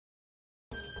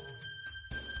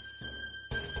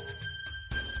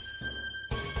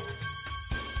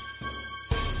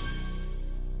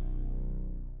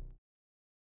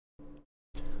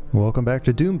Welcome back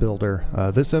to Doom Builder.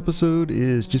 This episode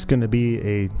is just going to be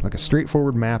a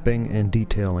straightforward mapping and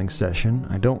detailing session.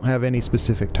 I don't have any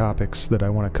specific topics that I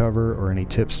want to cover or any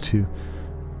tips to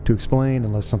explain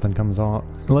unless something comes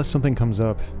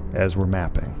up as we're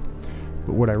mapping.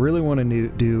 But what I really want to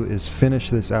do is finish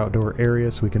this outdoor area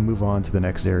so we can move on to the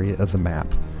next area of the map.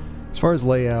 As far as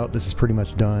layout, this is pretty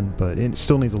much done, but it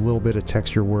still needs a little bit of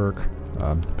texture work.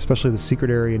 Especially the secret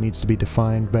area needs to be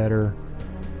defined better.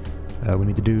 We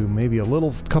need to do maybe a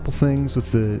couple things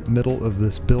with the middle of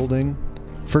this building.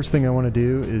 First thing I want to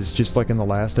do is, just like in the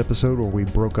last episode where we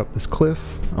broke up this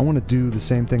cliff, I want to do the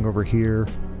same thing over here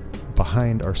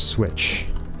behind our switch.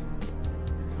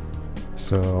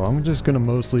 So I'm just going to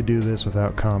mostly do this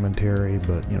without commentary,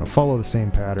 but follow the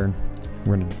same pattern.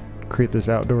 We're going to create this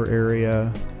outdoor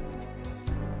area,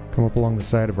 come up along the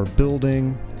side of our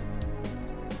building,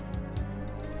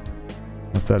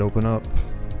 let that open up.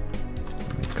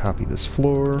 Copy this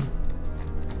floor.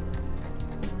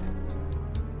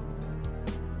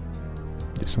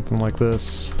 Do something like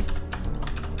this.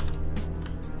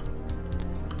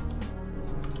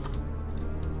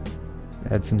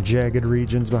 Add some jagged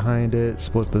regions behind it,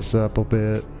 split this up a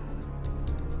bit.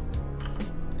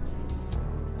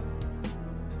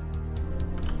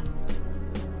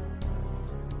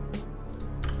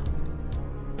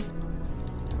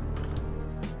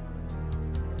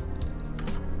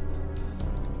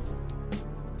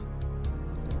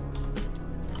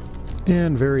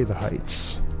 And vary the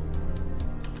heights.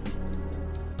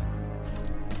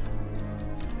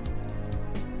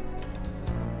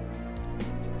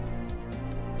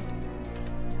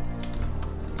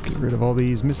 Get rid of all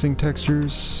these missing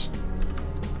textures.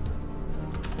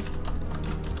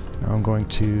 Now I'm going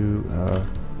to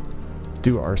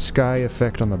do our sky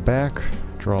effect on the back.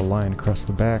 Draw a line across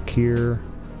the back here.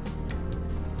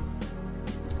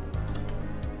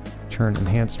 Turn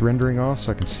enhanced rendering off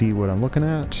so I can see what I'm looking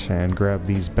at, and grab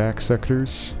these back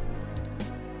sectors.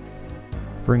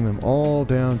 Bring them all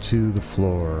down to the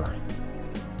floor.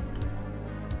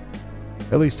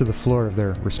 At least to the floor of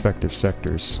their respective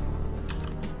sectors.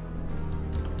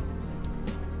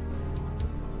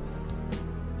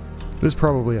 There's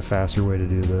probably a faster way to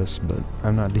do this, but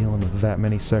I'm not dealing with that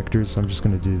many sectors, so I'm just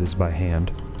going to do this by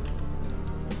hand.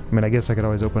 I mean, I guess I could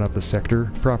always open up the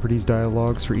sector properties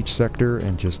dialogues for each sector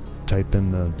and just type in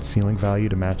the ceiling value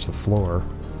to match the floor.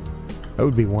 That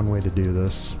would be one way to do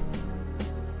this.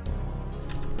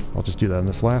 I'll just do that in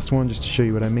this last one just to show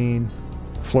you what I mean.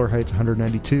 Floor height's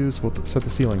 192, so we'll set the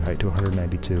ceiling height to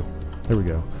 192. There we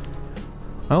go.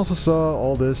 I also saw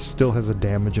all this still has a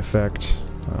damage effect.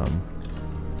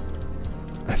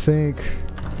 I think,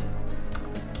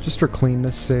 just for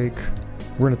cleanness sake,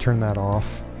 we're going to turn that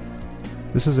off.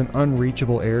 This is an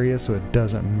unreachable area, so it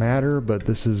doesn't matter, but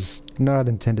this is not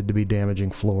intended to be damaging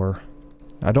floor.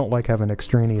 I don't like having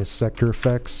extraneous sector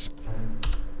effects,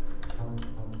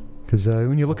 because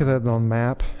when you look at that on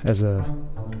map as a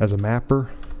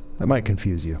mapper, that might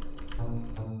confuse you.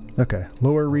 Okay,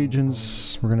 lower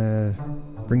regions, we're gonna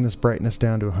bring this brightness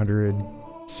down to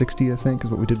 160, I think,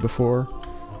 is what we did before.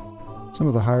 Some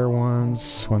of the higher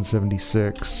ones,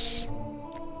 176.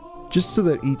 Just so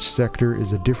that each sector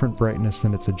is a different brightness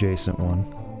than its adjacent one.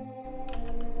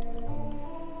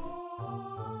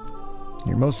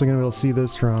 You're mostly going to be able to see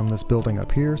this from this building up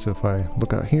here, so if I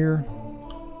look out here,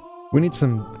 we need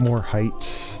some more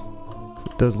height.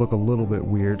 It does look a little bit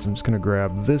weird, so I'm just going to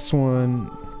grab this one,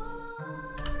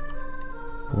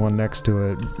 the one next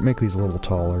to it, make these a little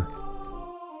taller.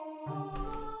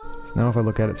 So now if I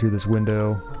look at it through this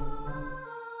window,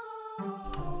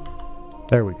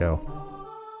 there we go.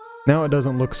 Now it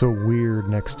doesn't look so weird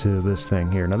next to this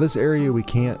thing here. Now this area we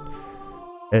can't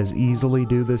as easily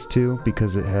do this to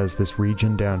because it has this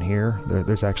region down here.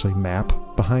 There's actually map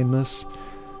behind this.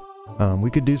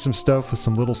 We could do some stuff with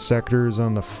some little sectors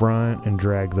on the front and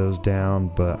drag those down,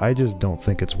 but I just don't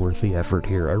think it's worth the effort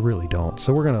here. I really don't.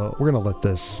 So we're gonna let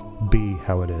this be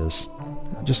how it is.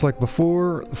 Just like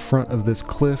before, the front of this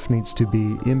cliff needs to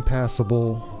be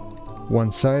impassable,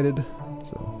 one-sided.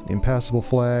 So impassable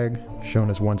flag, shown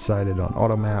as one-sided on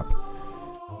AutoMap,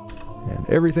 and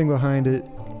everything behind it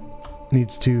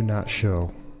needs to not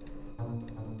show.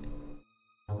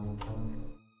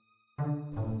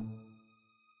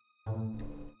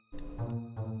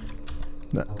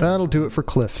 That'll do it for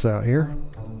cliffs out here.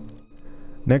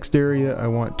 Next area I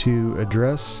want to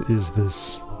address is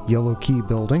this yellow key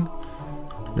building.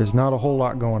 There's not a whole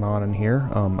lot going on in here.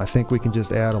 I think we can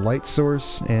just add a light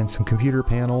source and some computer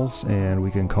panels and we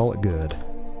can call it good.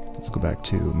 Let's go back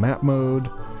to map mode.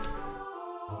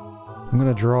 I'm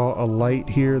going to draw a light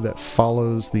here that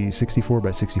follows the 64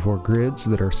 by 64 grid so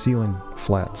that our ceiling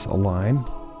flats align.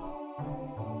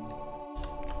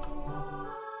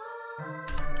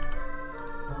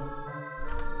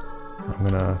 I'm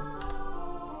going to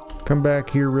come back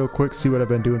here real quick, see what I've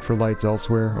been doing for lights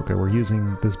elsewhere. Okay, we're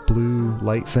using this blue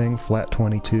light thing, flat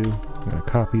 22. I'm going to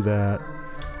copy that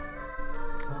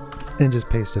and just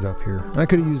paste it up here. I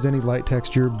could have used any light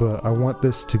texture, but I want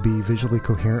this to be visually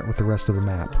coherent with the rest of the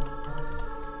map.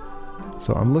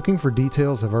 So I'm looking for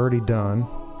details I've already done.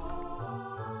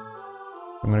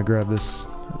 I'm going to grab this,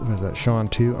 what is that, Sean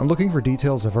 2. I'm looking for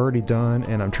details I've already done,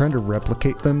 and I'm trying to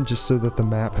replicate them just so that the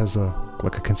map has a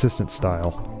consistent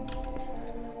style.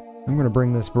 I'm going to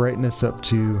bring this brightness up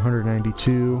to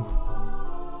 192.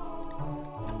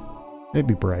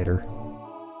 Maybe brighter.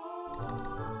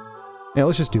 Yeah,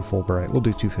 let's just do full bright. We'll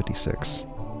do 256.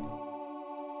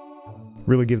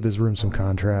 Really give this room some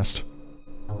contrast.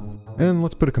 And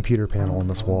let's put a computer panel on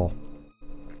this wall.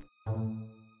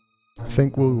 I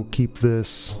think we'll keep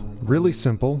this really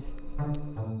simple.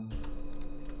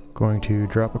 Going to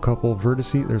drop a couple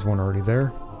vertices. There's one already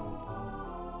there.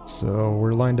 So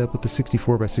we're lined up with the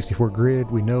 64 by 64 grid.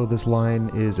 We know this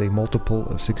line is a multiple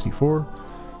of 64.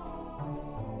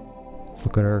 Let's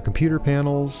look at our computer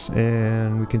panels,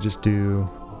 and we can just do...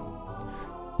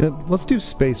 let's do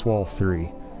Space Wall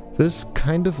 3. This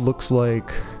kind of looks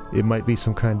like it might be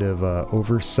some kind of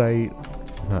Overwatch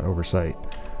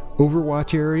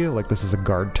area, like this is a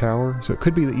guard tower. So it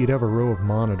could be that you'd have a row of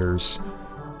monitors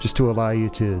just to allow you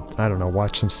to, I don't know,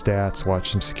 watch some stats,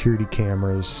 watch some security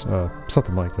cameras,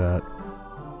 something like that.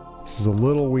 This is a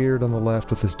little weird on the left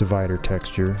with this divider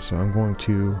texture, so I'm going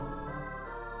to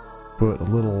put a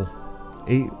little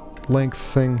 8 length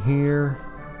thing here.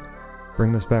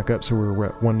 Bring this back up so we're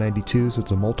at 192, so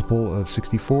it's a multiple of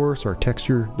 64, so our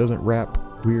texture doesn't wrap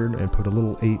weird, and put a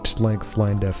little 8 length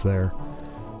line def there.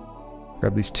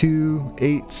 Grab these 2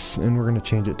 8s, and we're going to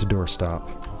change it to doorstop.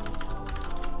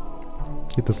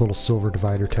 Get this little silver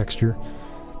divider texture,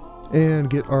 and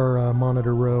get our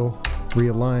monitor row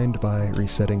realigned by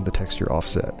resetting the texture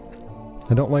offset.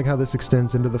 I don't like how this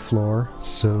extends into the floor,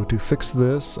 so to fix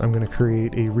this, I'm going to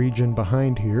create a region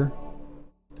behind here.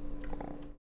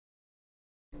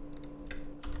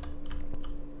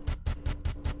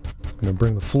 I'm going to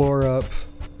bring the floor up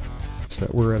so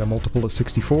that we're at a multiple of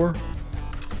 64.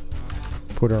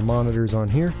 Put our monitors on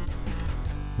here.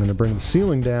 I'm going to bring the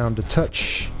ceiling down to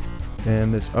touch,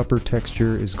 and this upper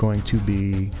texture is going to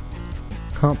be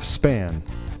comp span.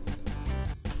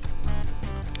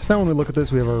 So now when we look at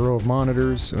this, we have our row of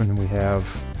monitors, and we have,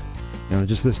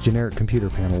 just this generic computer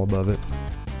panel above it.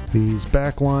 These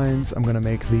back lines, I'm going to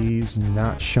make these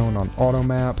not shown on auto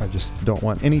map. I just don't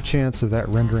want any chance of that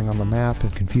rendering on the map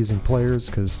and confusing players,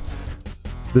 because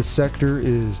this sector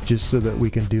is just so that we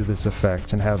can do this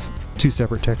effect and have 2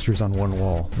 separate textures on one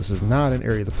wall. This is not an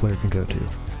area the player can go to.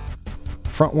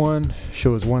 Front one,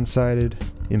 show as one-sided,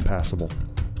 impassable.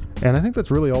 And I think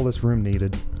that's really all this room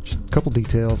needed. Just a couple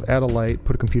details, add a light,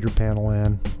 put a computer panel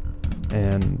in,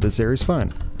 and this area's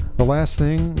fine. The last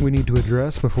thing we need to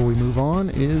address before we move on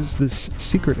is this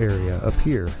secret area up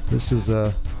here. This is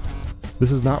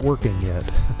not working yet.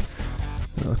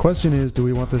 The question is, do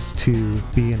we want this to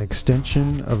be an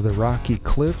extension of the rocky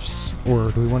cliffs,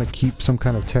 or do we want to keep some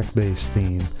kind of tech-based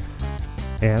theme?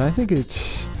 And I think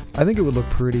it would look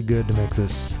pretty good to make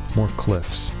this more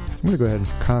cliffs. I'm going to go ahead and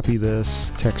copy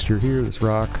this texture here, this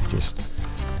rock, just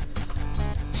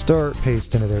start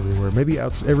pasting it everywhere. Maybe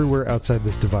everywhere outside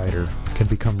this divider can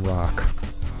become rock.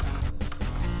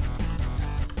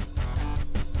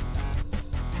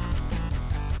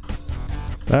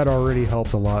 That already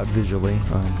helped a lot visually.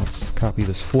 Let's copy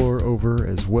this floor over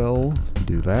as well.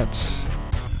 Do that.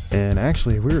 And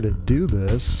actually, if we were to do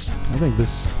this, I think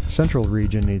this central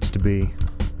region needs to be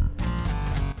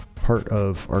part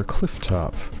of our cliff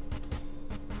top.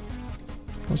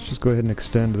 Let's just go ahead and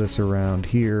extend this around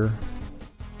here,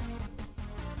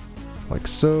 like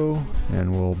so, and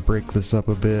we'll break this up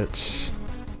a bit.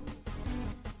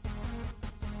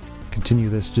 Continue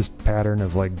this just pattern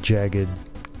of like jagged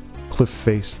cliff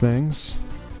face things.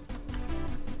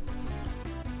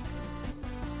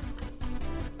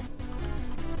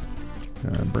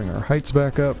 Bring our heights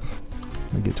back up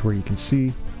and get to where you can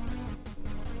see.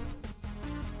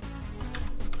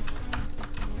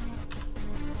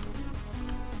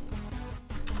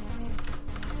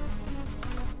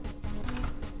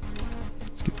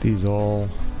 Let's get these all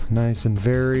nice and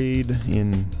varied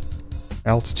in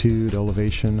altitude,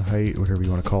 elevation, height, whatever you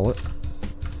want to call it.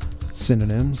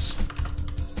 Synonyms.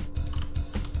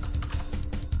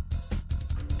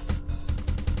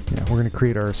 Yeah, we're going to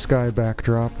create our sky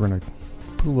backdrop. We're going to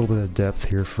Put a little bit of depth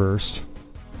here first.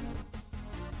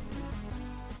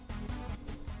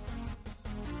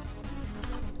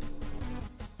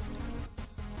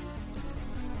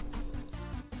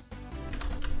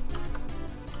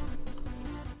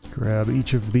 Grab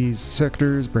each of these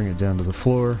sectors, bring it down to the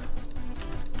floor.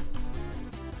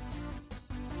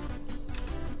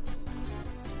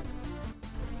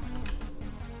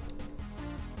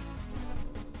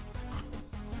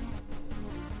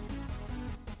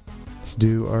 Let's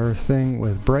do our thing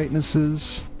with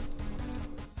brightnesses.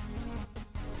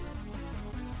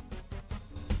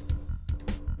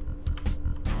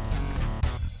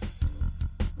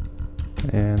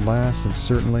 And last and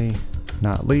certainly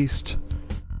not least,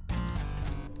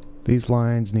 these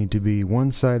lines need to be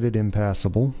one-sided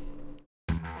impassable,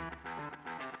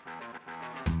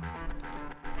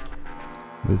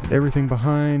 with everything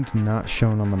behind not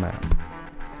shown on the map.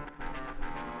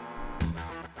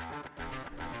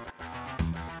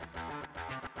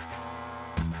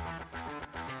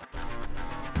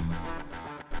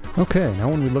 Okay, now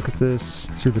when we look at this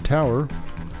through the tower,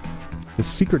 this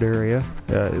secret area,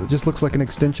 it just looks like an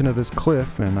extension of this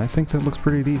cliff, and I think that looks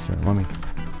pretty decent. Let me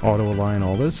auto-align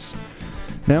all this.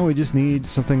 Now we just need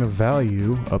something of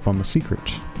value up on the secret.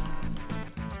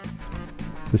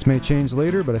 This may change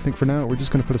later, but I think for now we're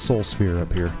just going to put a soul sphere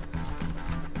up here.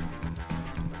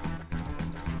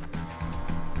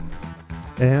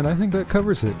 And I think that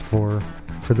covers it for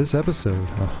this episode.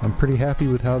 I'm pretty happy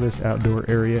with how this outdoor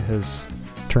area has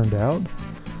turned out.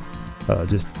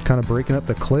 Just kind of breaking up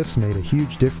the cliffs made a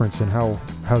huge difference in how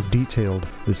detailed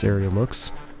this area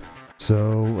looks.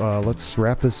 So let's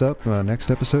wrap this up. Next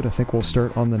episode, I think we'll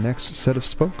start on the next set of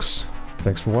spokes.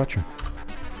 Thanks for watching.